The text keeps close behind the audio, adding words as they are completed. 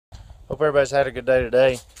Hope everybody's had a good day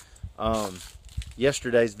today.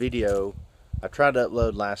 Yesterday's video, I tried to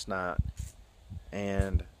upload last night,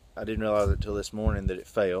 and I didn't realize it till this morning that it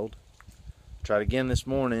failed. Tried again this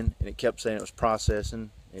morning, and it kept saying it was processing.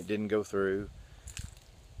 It didn't go through.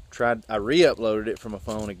 I re-uploaded it from a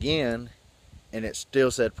phone again, and it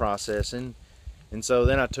still said processing. And so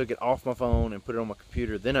then I took it off my phone and put it on my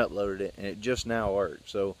computer, then uploaded it, and it just now worked.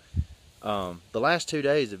 So the last 2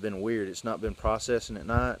 days have been weird. It's not been processing at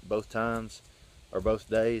night both times or both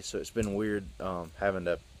days, so it's been weird having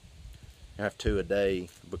to have two a day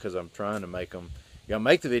because I'm trying to make them.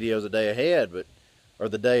 Make the videos a day ahead, or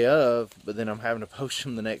the day of, but then I'm having to post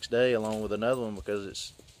them the next day along with another one because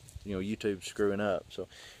it's YouTube screwing up. So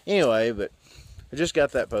anyway, but I just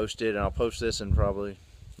got that posted, and I'll post this in probably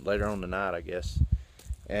later on tonight, I guess.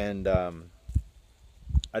 And I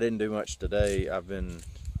didn't do much today.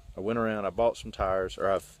 I went around, I bought some tires,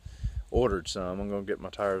 or I've ordered some. I'm going to get my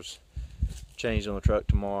tires changed on the truck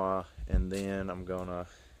tomorrow, and then I'm going to,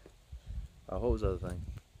 what was the other thing?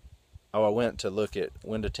 Oh, I went to look at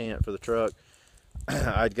window tint for the truck.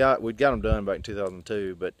 we'd got them done back in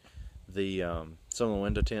 2002, but some of the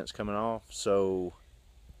window tints coming off, so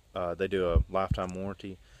they do a lifetime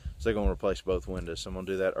warranty, so they're going to replace both windows. So I'm going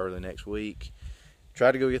to do that early next week.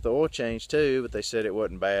 Tried to go get the oil change too, but they said it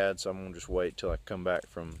wasn't bad, so I'm going to just wait till I come back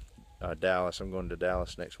from Dallas. I'm going to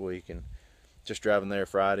Dallas next week, and just driving there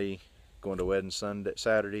Friday, going to wedding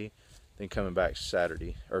Saturday, then coming back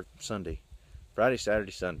Saturday, or Sunday. Friday,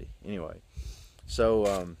 Saturday, Sunday. Anyway,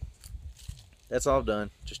 so that's all I've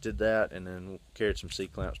done. Just did that, and then carried some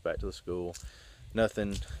C-clamps back to the school.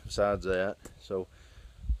 Nothing besides that. So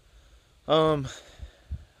I'm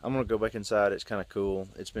gonna go back inside. It's kind of cool.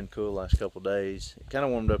 It's been cool the last couple of days. It kind of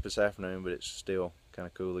warmed up this afternoon, but it's still kind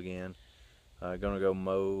of cool again. Gonna go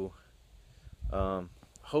mow.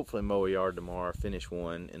 Hopefully mow a yard tomorrow. Finish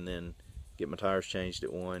one, and then get my tires changed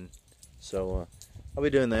at 1. So I'll be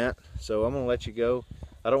doing that. So I'm gonna let you go.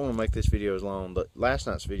 I don't want to make this video as long, but last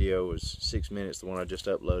night's video was 6 minutes, the one I just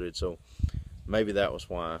uploaded. So maybe that was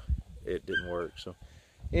why it didn't work. So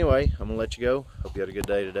anyway, I'm gonna let you go. Hope you had a good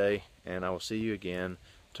day today, and I will see you again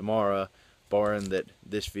tomorrow, barring that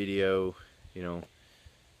this video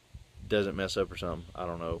doesn't mess up or something. I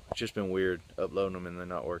don't know. It's just been weird uploading them and they're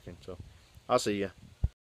not working. So I'll see you.